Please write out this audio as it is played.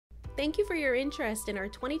Thank you for your interest in our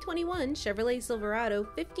 2021 Chevrolet Silverado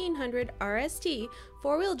 1500 RST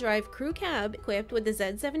four-wheel drive crew cab equipped with the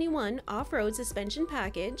Z71 off-road suspension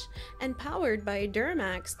package and powered by a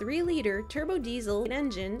Duramax 3-liter turbo diesel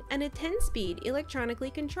engine and a 10-speed electronically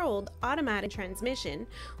controlled automatic transmission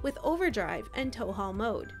with overdrive and tow haul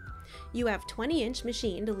mode. You have 20-inch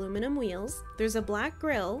machined aluminum wheels, there's a black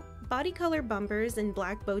grille, body color bumpers and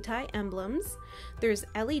black bow tie emblems, there's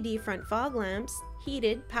LED front fog lamps,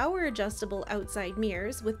 heated power adjustable outside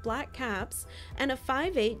mirrors with black caps, and a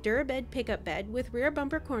 5/8 Durabed pickup bed with rear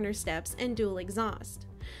bumper corner steps and dual exhaust.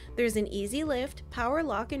 There's an easy lift, power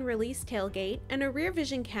lock and release tailgate, and a rear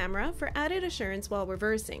vision camera for added assurance while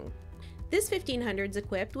reversing. This 1500 is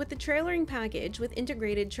equipped with the trailering package with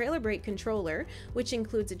integrated trailer brake controller, which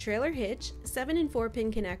includes a trailer hitch, 7 and 4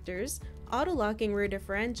 pin connectors, auto-locking rear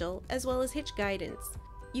differential, as well as hitch guidance.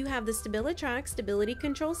 You have the StabiliTrak stability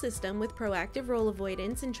control system with proactive roll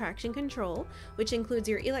avoidance and traction control, which includes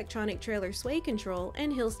your electronic trailer sway control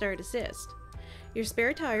and hill start assist. Your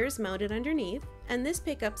spare tires mounted underneath, and this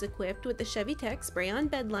pickup's equipped with the Chevy Tech spray-on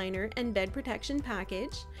bed liner and bed protection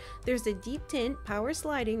package. There's a deep tint power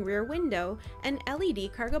sliding rear window and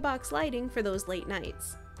LED cargo box lighting for those late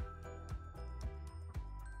nights.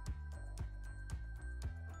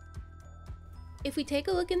 If we take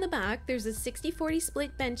a look in the back, there's a 60/40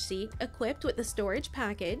 split bench seat equipped with the storage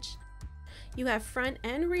package. You have front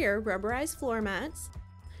and rear rubberized floor mats.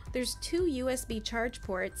 There's 2 USB charge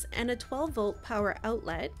ports and a 12-volt power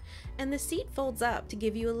outlet, and the seat folds up to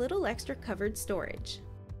give you a little extra covered storage.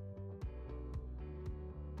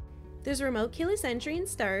 There's remote keyless entry and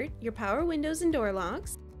start, your power windows and door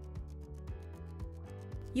locks.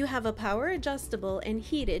 You have a power adjustable and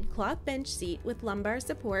heated cloth bench seat with lumbar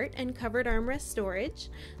support and covered armrest storage.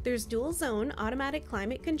 There's dual zone automatic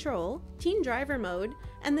climate control, teen driver mode,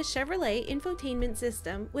 and the Chevrolet infotainment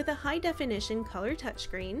system with a high definition color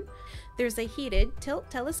touchscreen. There's a heated tilt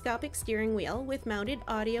telescopic steering wheel with mounted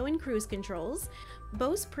audio and cruise controls,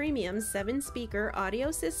 Bose Premium 7-speaker audio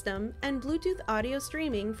system, and Bluetooth audio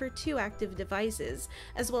streaming for 2 active devices,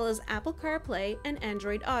 as well as Apple CarPlay and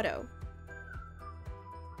Android Auto.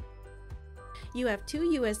 You have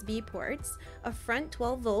 2 USB ports, a front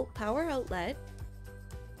 12-volt power outlet,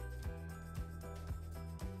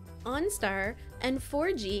 OnStar, and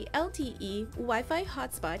 4G LTE Wi-Fi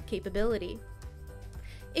hotspot capability.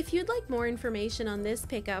 If you'd like more information on this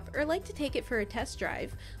pickup or like to take it for a test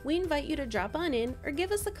drive, we invite you to drop on in or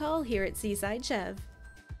give us a call here at Seaside Chev.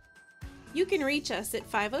 You can reach us at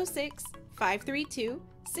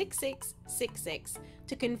 506-532-6666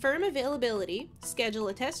 to confirm availability, schedule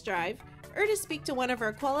a test drive, or to speak to one of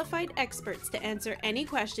our qualified experts to answer any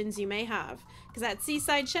questions you may have. Because at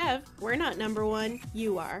Seaside Chev, we're not number one,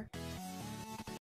 you are.